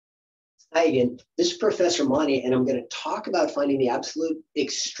Hi again, this is Professor Monty, and I'm going to talk about finding the absolute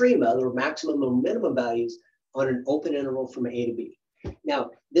extrema, or maximum and minimum values on an open interval from A to B. Now,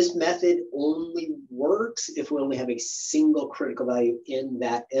 this method only works if we only have a single critical value in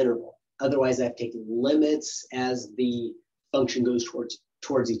that interval. Otherwise, I have to take limits as the function goes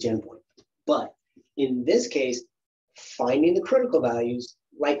towards each endpoint. But in this case, finding the critical values,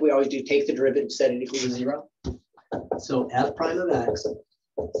 like we always do, take the derivative, set it equal to 0. So f prime of x,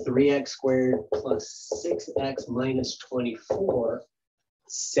 3x squared plus 6x minus 24,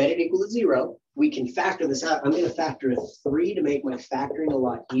 set it equal to 0. We can factor this out. I'm going to factor a 3 to make my factoring a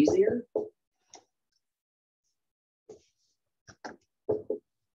lot easier.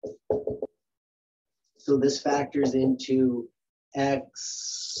 So this factors into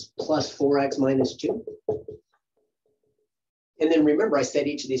x plus 4x minus 2. And then remember, I said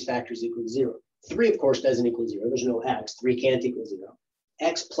each of these factors equals 0. 3, of course, doesn't equal 0. There's no x. 3 can't equal 0.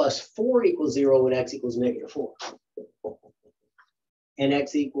 X plus 4 equals 0 when x equals negative 4. And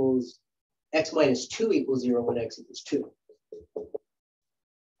x minus 2 equals 0 when x equals 2.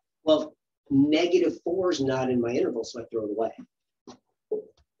 Well, negative 4 is not in my interval, so I throw it away.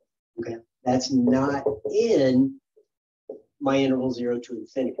 Okay, that's not in my interval 0 to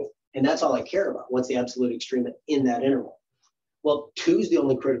infinity. And that's all I care about. What's the absolute extrema in that interval? Well, 2 is the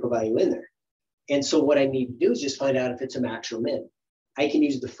only critical value in there. And so what I need to do is just find out if it's a max or min. I can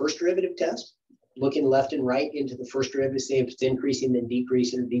use the first derivative test, looking left and right into the first derivative, see if it's increasing, then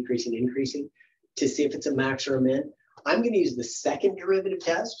decreasing, or decreasing, increasing, to see if it's a max or a min. I'm going to use the second derivative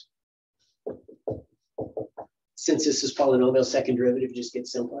test. Since this is polynomial, second derivative just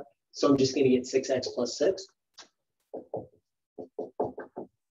gets simpler. So I'm just going to get 6x plus 6.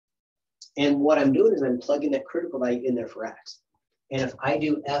 And what I'm doing is I'm plugging that critical value in there for x. And if I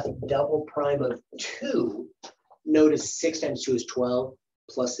do f double prime of 2, notice 6 times 2 is 12,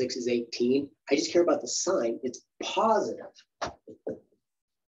 plus 6 is 18. I just care about the sign. It's positive.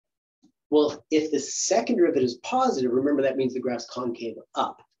 Well, if the second derivative is positive, remember that means the graph's concave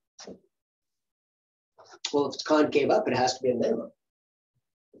up. Well, if it's concave up, it has to be a minimum.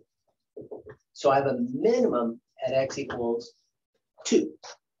 So I have a minimum at x equals 2.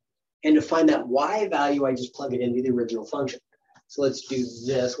 And to find that y value, I just plug it into the original function. So let's do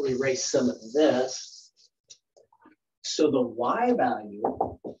this. We'll erase some of this. So the y value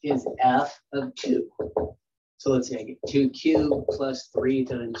is f of 2. So let's make it 2 cubed plus 3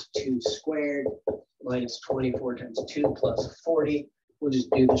 times 2 squared minus 24 times 2 plus 40. We'll just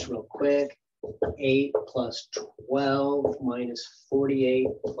do this real quick. 8 plus 12 minus 48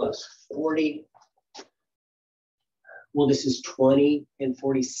 plus 40. Well, this is 20 and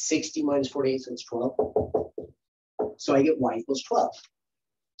 40, 60 minus 48, so it's 12. So I get y equals 12.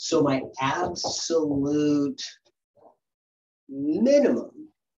 So my absolute minimum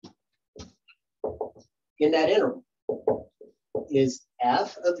in that interval is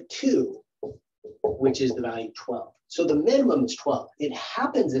f of 2, which is the value 12. So the minimum is 12. It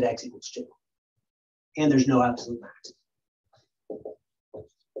happens at x equals 2. And there's no absolute max.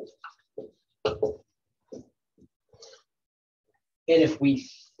 And if we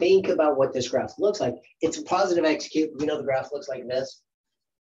think about what this graph looks like, it's a positive x cubed. We know the graph looks like this.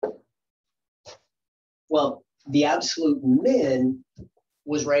 Well, the absolute min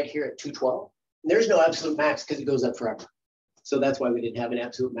was right here at 212. There's no absolute max because it goes up forever. So that's why we didn't have an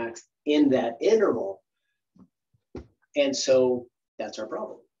absolute max in that interval. And so that's our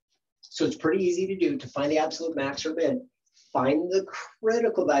problem. So it's pretty easy to do to find the absolute max or min. Find the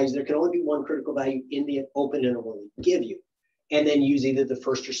critical values. There can only be one critical value in the open interval they give you. And then use either the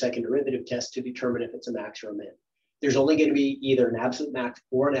first or second derivative test to determine if it's a max or a min. There's only going to be either an absolute max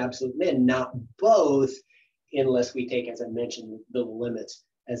or an absolute min, not both, unless we take, as I mentioned, the limits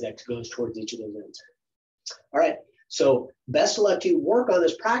as x goes towards each of those ends. All right, so best of luck to you. Work on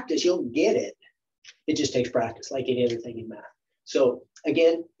this practice. You'll get it. It just takes practice, like any other thing in math. So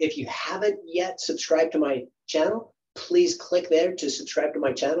again, if you haven't yet subscribed to my channel, please click there to subscribe to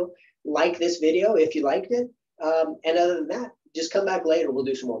my channel. Like this video if you liked it. And other than that, just come back later. We'll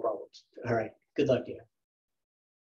do some more problems. All right. Good luck to you.